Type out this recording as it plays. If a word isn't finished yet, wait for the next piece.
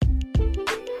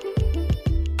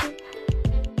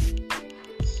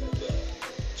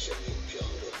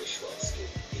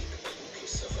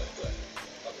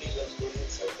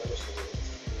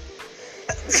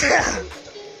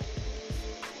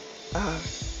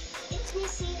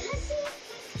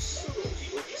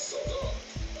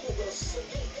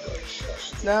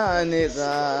Nani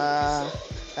za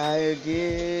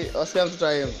aigi Oscar mtoto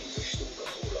ayo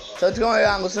sauti kama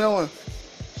yangu sina mwana